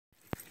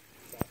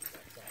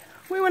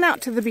We went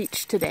out to the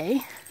beach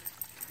today.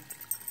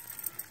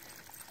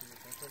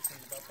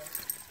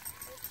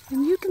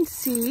 And you can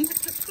see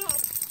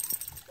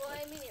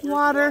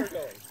water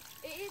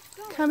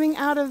coming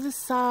out of the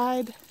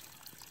side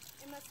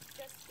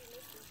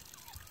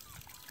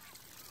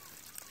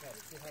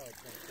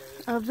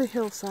of the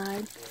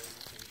hillside.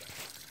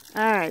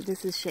 Alright,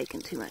 this is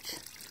shaking too much.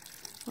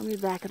 Let me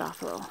back it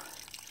off a little.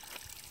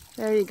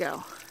 There you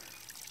go.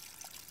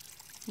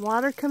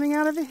 Water coming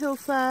out of the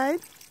hillside,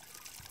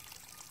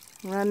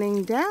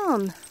 running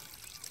down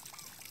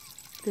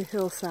the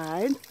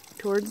hillside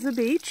towards the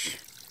beach.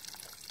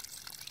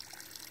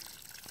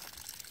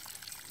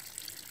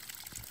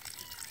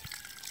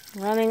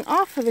 Running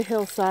off of the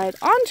hillside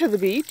onto the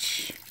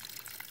beach.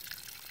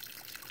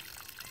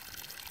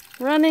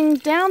 Running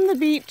down the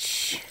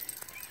beach.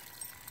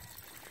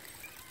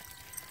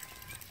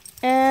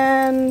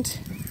 And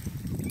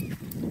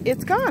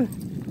it's gone.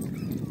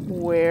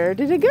 Where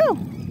did it go?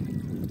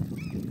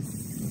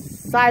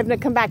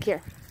 Sivna, come back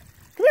here.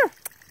 Come here.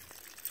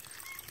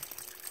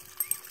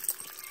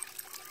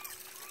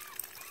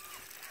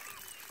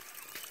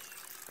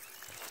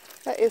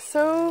 That is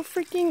so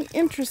freaking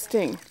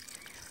interesting.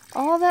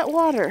 All that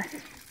water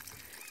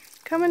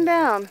coming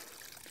down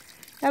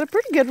at a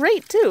pretty good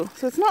rate too.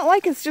 So it's not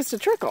like it's just a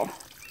trickle.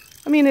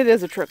 I mean, it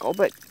is a trickle,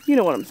 but you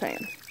know what I'm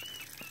saying.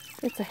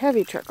 It's a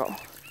heavy trickle.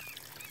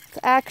 It's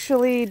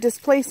actually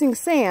displacing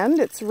sand.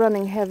 It's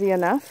running heavy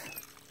enough.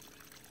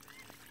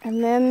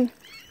 And then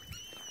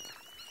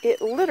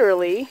it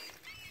literally,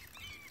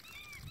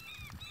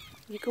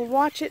 you can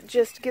watch it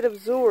just get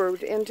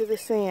absorbed into the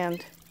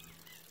sand.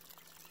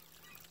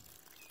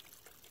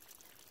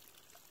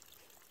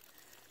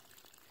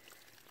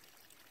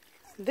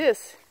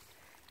 This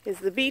is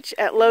the beach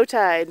at low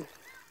tide.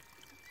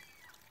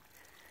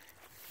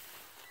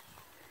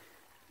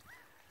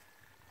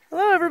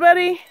 Hello,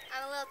 everybody.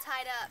 I'm a little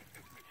tied up.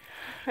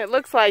 It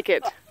looks like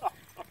it.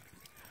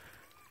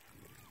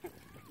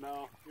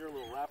 No, you're a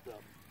little wrapped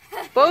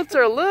up. Boats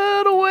are a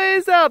little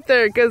ways out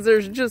there because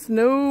there's just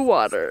no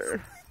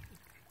water.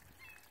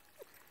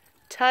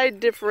 Tide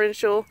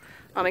differential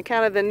on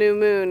account of the new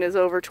moon is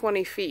over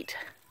 20 feet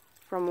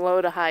from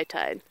low to high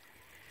tide.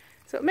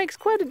 So it makes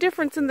quite a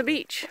difference in the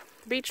beach.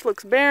 The beach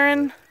looks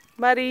barren,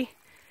 muddy,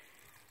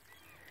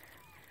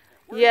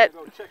 yet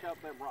go check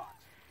out them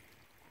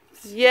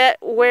rocks. Yet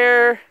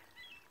where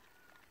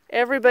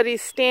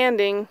everybody's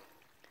standing,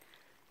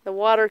 the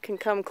water can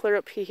come clear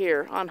up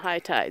here on high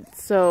tide.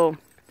 So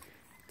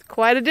it's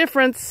quite a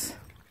difference.